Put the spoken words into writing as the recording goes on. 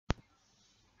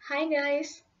Hi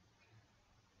guys,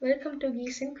 welcome to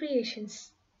Geese and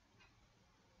Creations.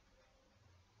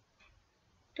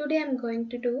 Today I'm going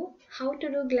to do how to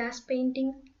do glass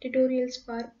painting tutorials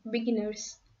for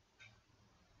beginners.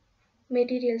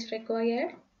 Materials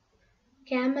required: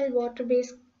 camel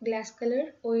water-based glass color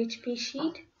OHP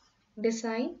sheet,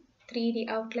 design 3D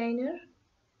outliner.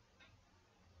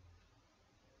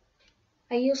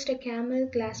 I used a camel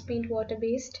glass paint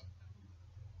water-based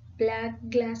black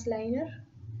glass liner.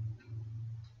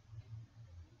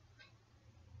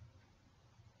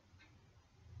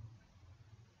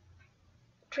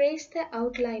 Trace the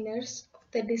outliners of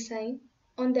the design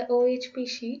on the OHP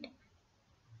sheet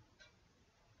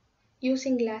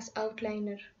using glass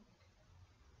outliner.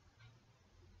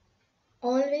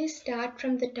 Always start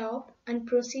from the top and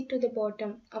proceed to the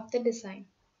bottom of the design.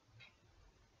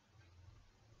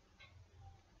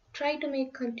 Try to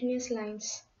make continuous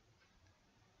lines.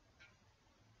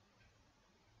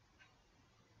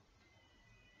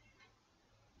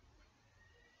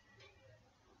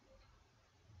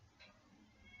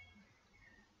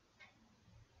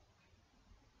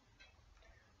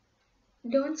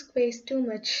 Don't squeeze too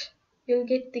much, you'll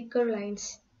get thicker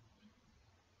lines.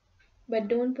 But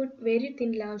don't put very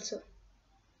thin also.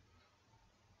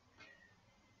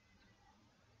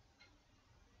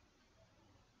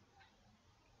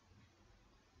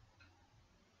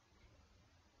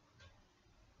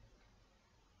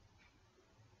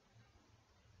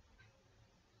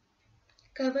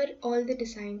 Cover all the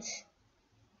designs.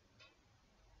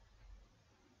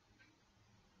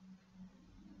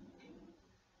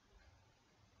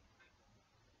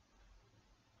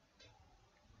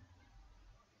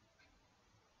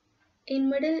 In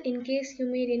middle, in case you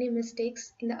made any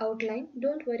mistakes in the outline,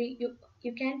 don't worry,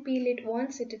 you can peel it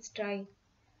once it is dry.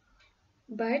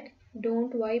 But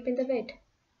don't wipe in the wet.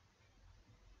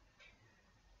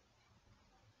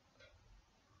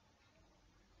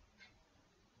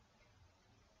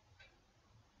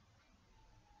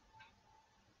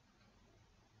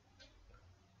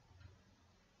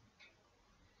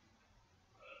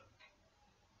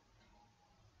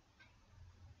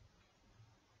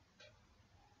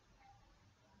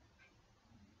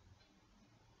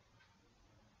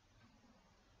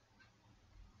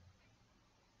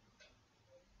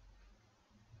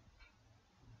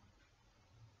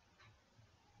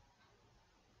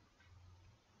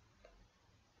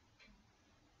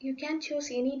 You can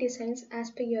choose any designs as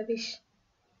per your wish.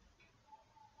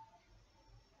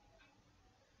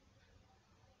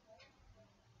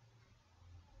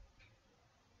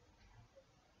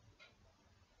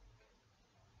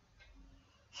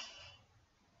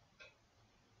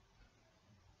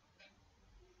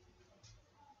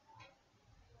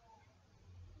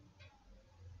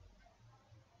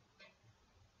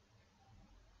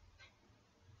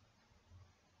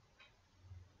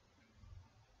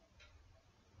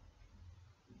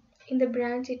 In the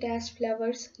branch it has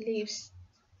flowers, leaves.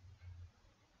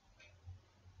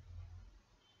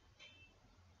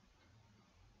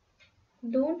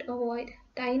 Don't avoid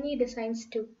tiny designs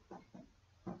too.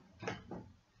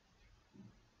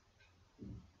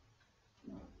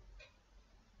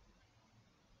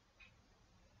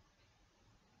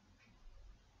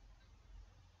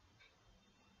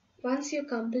 Once you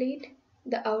complete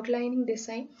the outlining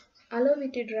design, allow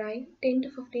it to dry 10 to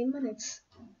 15 minutes.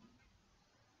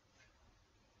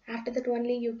 After that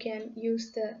only you can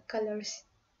use the colors.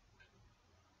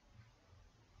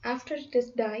 After it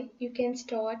is dry, you can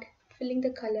start filling the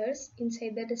colors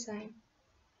inside the design.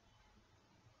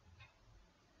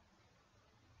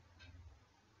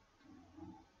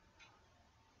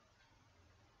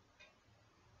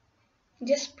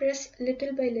 Just press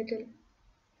little by little.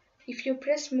 If you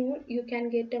press more, you can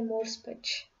get a more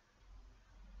smudge.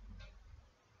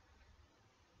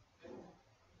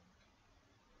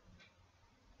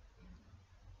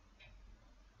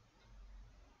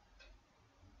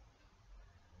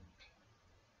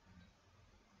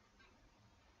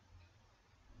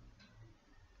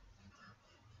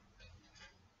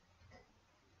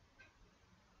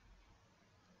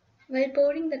 While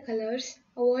pouring the colors,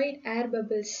 avoid air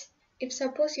bubbles. If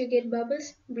suppose you get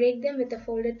bubbles, break them with a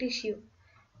folded tissue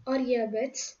or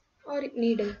earbuds or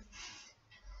needle.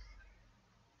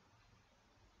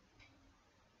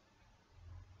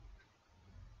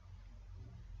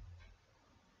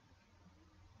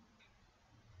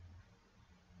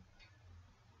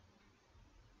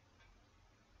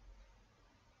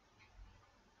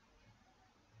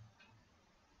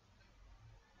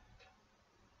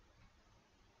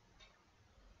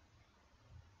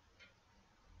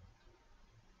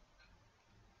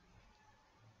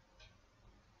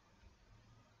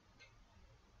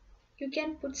 You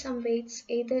can put some weights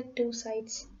either two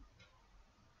sides.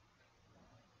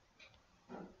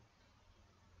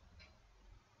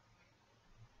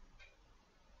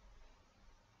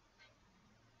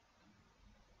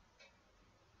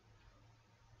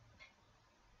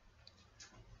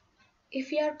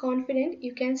 If you are confident,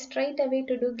 you can straight away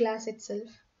to do glass itself.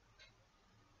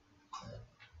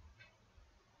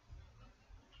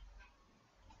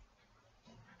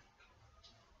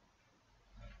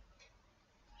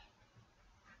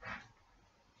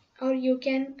 Or you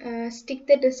can stick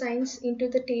the designs into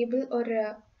the table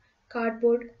or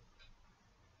cardboard.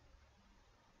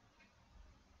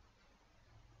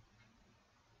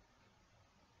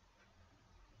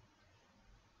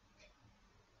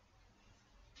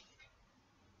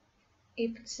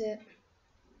 If it's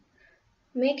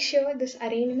Make sure this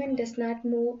arrangement does not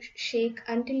move, shake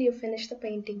until you finish the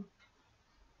painting.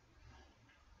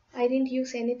 I didn't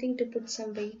use anything to put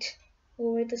some weight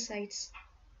over the sides.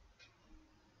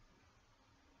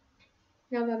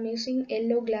 Now I'm using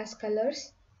yellow glass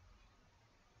colors.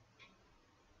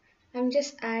 I'm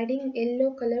just adding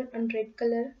yellow color and red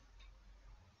color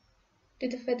to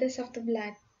the feathers of the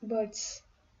black birds.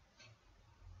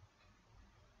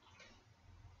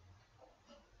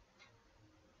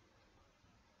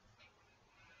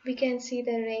 We can see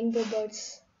the rainbow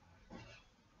birds.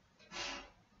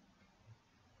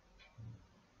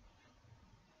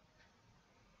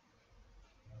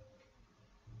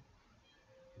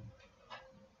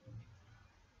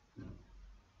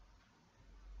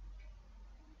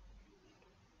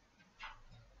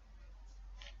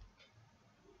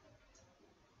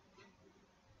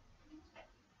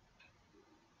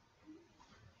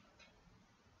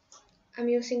 I'm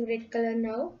using red color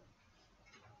now.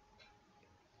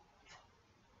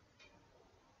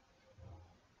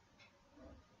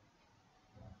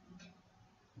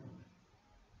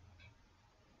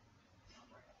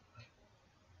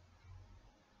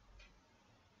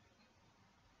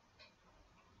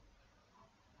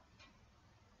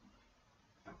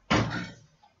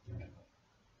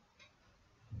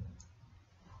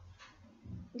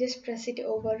 Just press it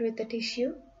over with the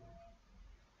tissue.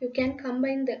 You can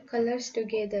combine the colors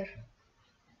together.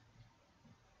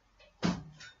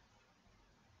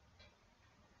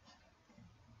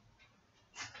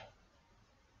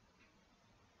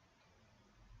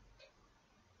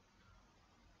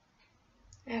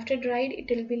 After dried, it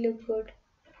will be look good.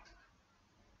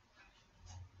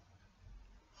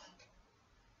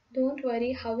 Don't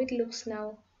worry how it looks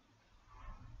now.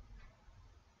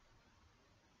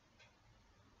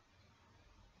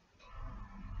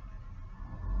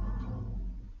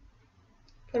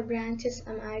 For branches,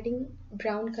 I'm adding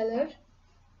brown color.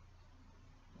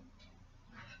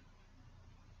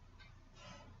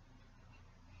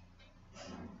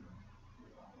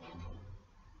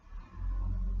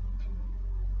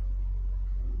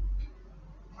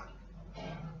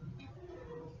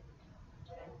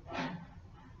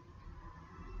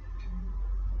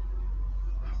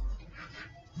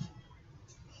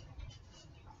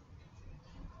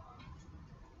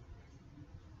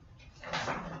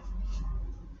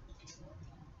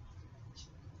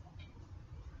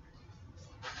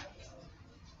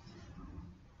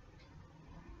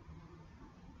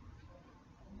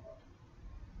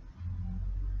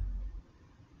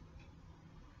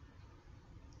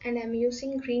 And I'm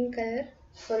using green color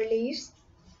for leaves.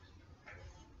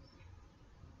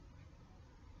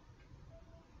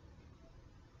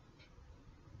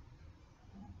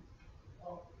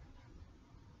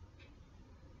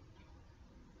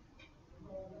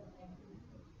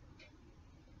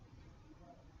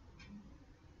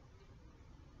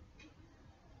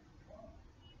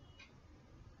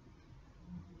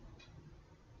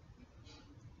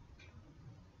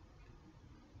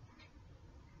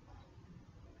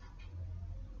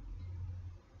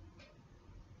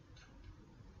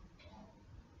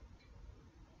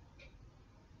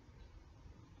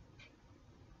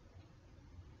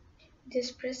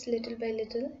 Just press little by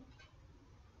little.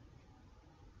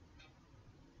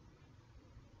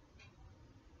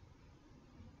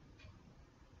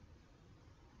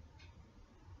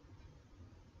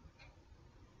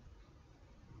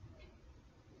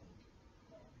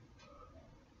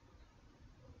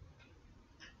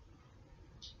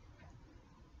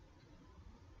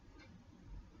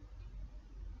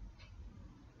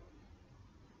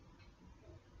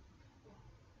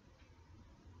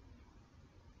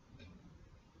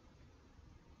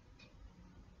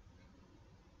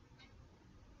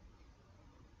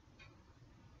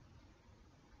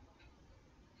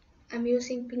 I'm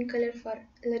using pink color for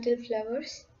little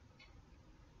flowers.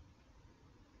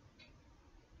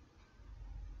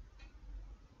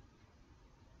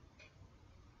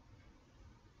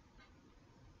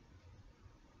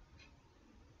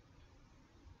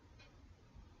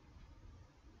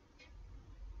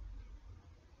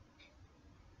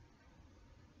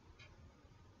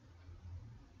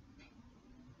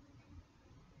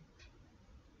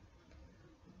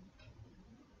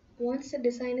 Once the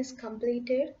design is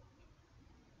completed,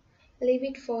 leave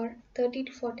it for 30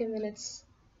 to 40 minutes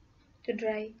to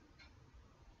dry.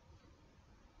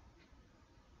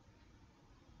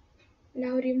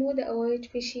 Now remove the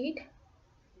OHP sheet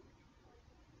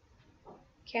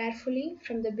carefully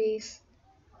from the base.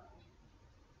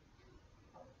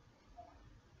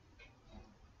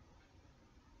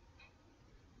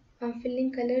 I'm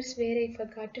filling colors where I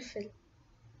forgot to fill.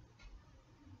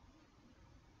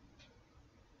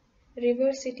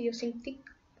 Reverse it using thick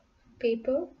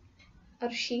paper or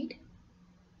sheet.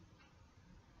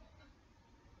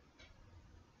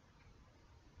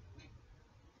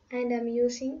 And I'm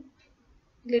using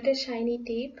glitter shiny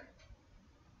tape.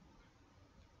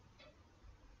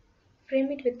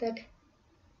 Frame it with that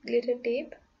glitter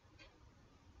tape.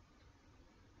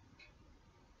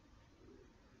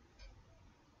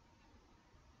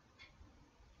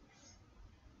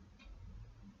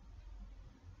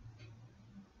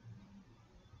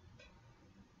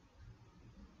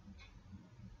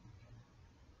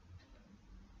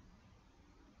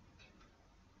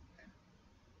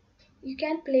 You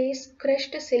can place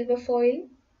crushed silver foil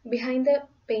behind the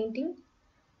painting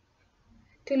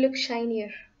to look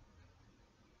shinier.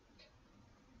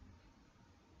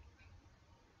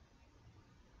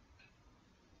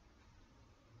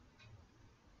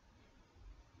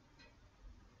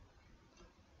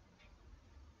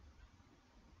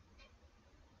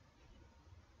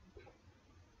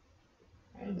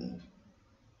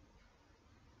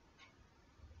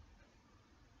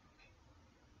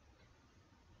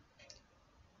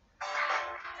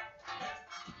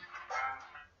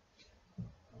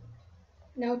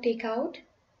 Now take out.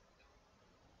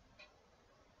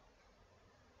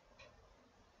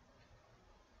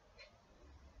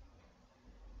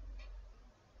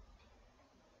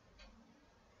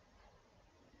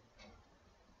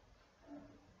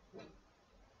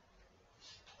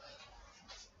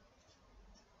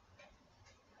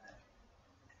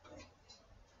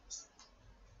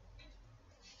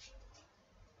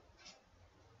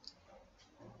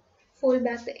 Fold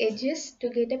back the edges to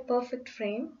get a perfect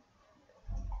frame,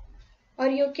 or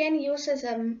you can use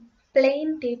some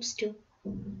plain tapes too.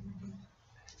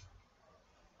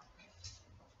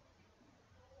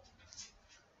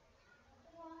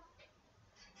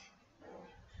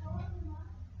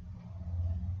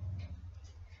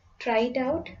 Try it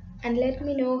out and let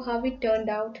me know how it turned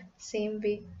out. Same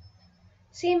way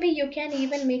you can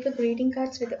even make a greeting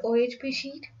cards with the OHP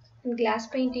sheet and glass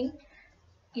painting.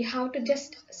 You have to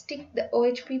just stick the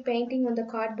OHP painting on the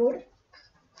cardboard.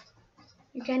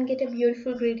 You can get a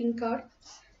beautiful greeting card.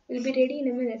 Will be ready in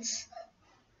a minute.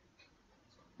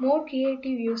 More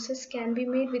creative uses can be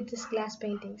made with these glass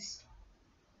paintings.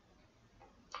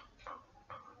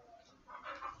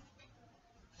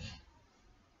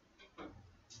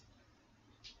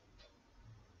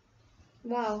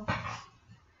 Wow,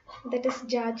 that is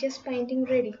George's painting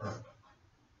ready.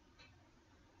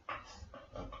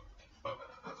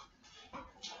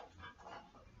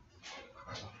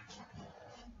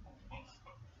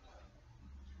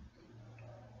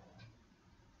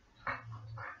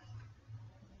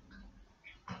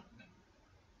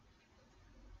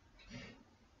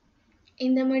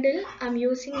 In the middle, I'm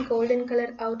using golden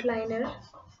color outliner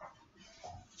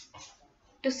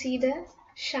to see the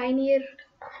shinier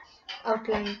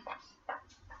outline.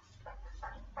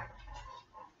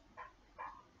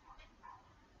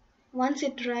 Once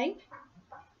it dry,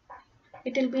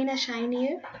 it will be in a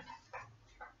shinier.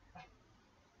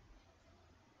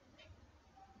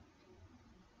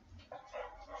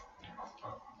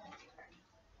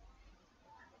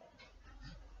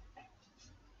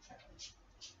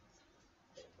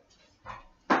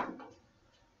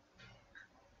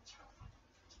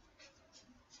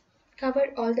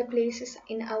 Cover all the places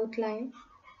in outline.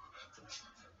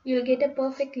 You'll get a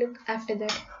perfect look after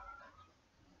that.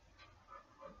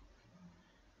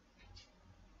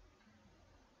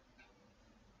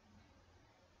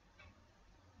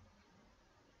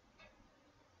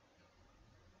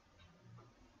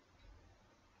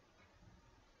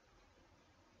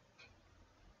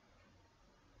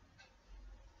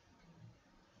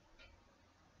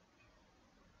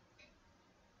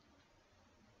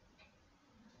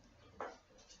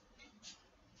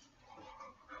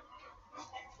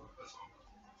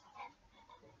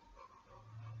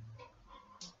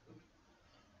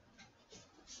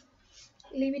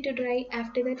 Leave it to dry.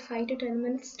 After that 5 to 10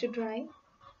 minutes to dry.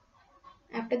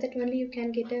 After that only you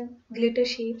can get a glitter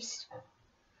shapes.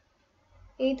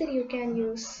 Either you can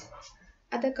use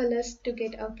other colors to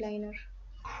get outliner.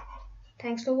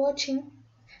 Thanks for watching.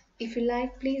 If you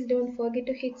like, please don't forget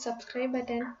to hit subscribe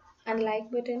button and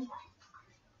like button.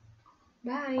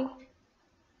 Bye.